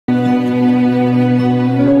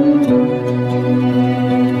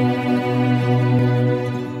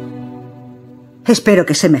Espero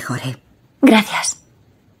que se mejore. Gracias.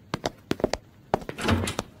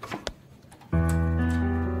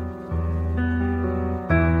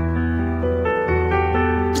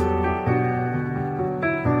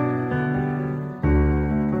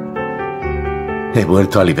 He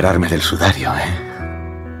vuelto a librarme del sudario,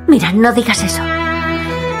 ¿eh? Mira, no digas eso.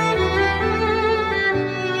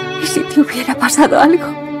 ¿Y si te hubiera pasado algo?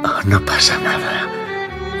 Oh, no pasa nada.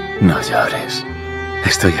 No llores.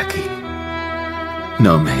 Estoy aquí.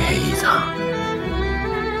 No me he ido.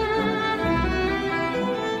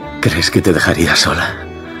 ¿Crees que te dejaría sola?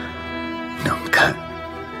 Nunca.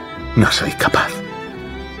 No soy capaz.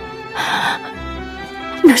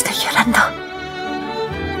 No estoy llorando.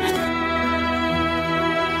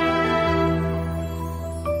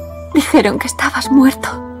 Dijeron que estabas muerto.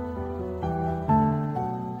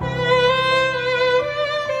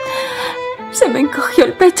 Se me encogió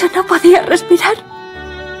el pecho, no podía respirar.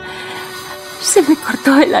 Se me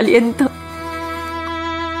cortó el aliento.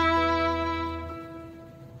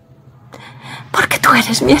 Porque tú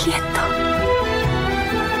eres mi aliento.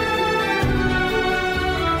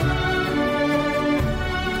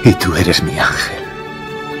 Y tú eres mi ángel.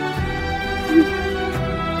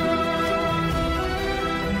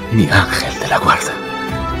 Mi ángel de la guarda.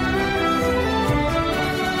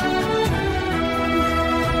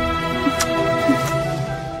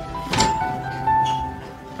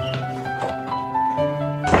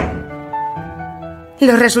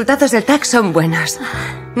 Los resultados del TAC son buenos.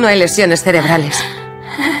 No hay lesiones cerebrales.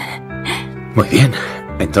 Muy bien.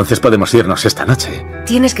 Entonces podemos irnos esta noche.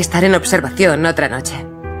 Tienes que estar en observación otra noche.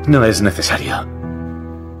 No es necesario.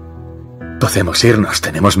 Podemos irnos.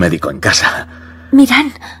 Tenemos médico en casa.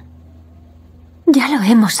 Miran, ya lo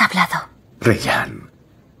hemos hablado. Reyan,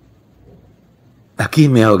 aquí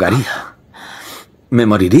me ahogaría. Me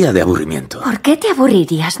moriría de aburrimiento. ¿Por qué te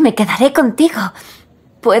aburrirías? Me quedaré contigo.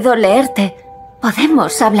 Puedo leerte.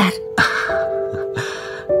 Podemos hablar.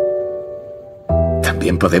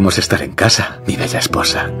 También podemos estar en casa, mi bella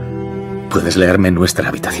esposa. Puedes leerme en nuestra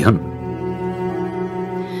habitación.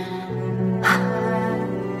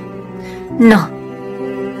 No.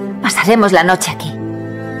 Pasaremos la noche aquí.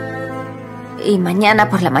 Y mañana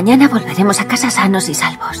por la mañana volveremos a casa sanos y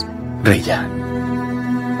salvos. Reyan,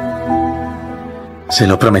 se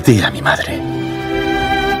lo prometí a mi madre.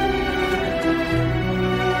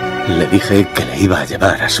 Le dije que le iba a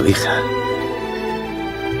llevar a su hija.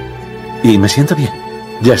 Y me siento bien.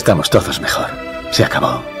 Ya estamos todos mejor. Se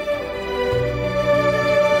acabó.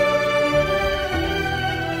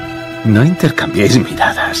 No intercambiéis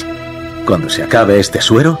miradas. Cuando se acabe este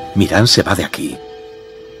suero, Miran se va de aquí.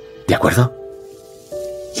 ¿De acuerdo?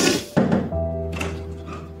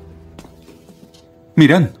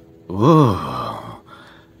 Miran. Oh.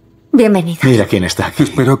 Bienvenido. Mira quién está aquí.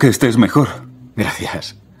 Espero que estés mejor.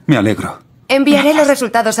 Gracias. Me alegro. Enviaré los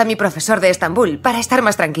resultados a mi profesor de Estambul para estar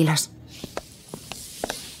más tranquilos.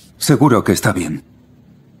 Seguro que está bien.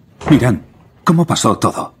 Miran, ¿cómo pasó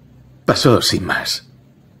todo? Pasó sin más.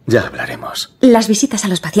 Ya hablaremos. Las visitas a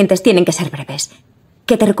los pacientes tienen que ser breves.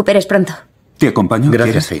 Que te recuperes pronto. ¿Te acompaño?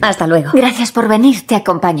 Gracias, ¿Quieres? Finn. Hasta luego. Gracias por venir. Te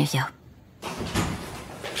acompaño yo.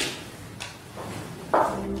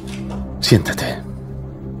 Siéntate.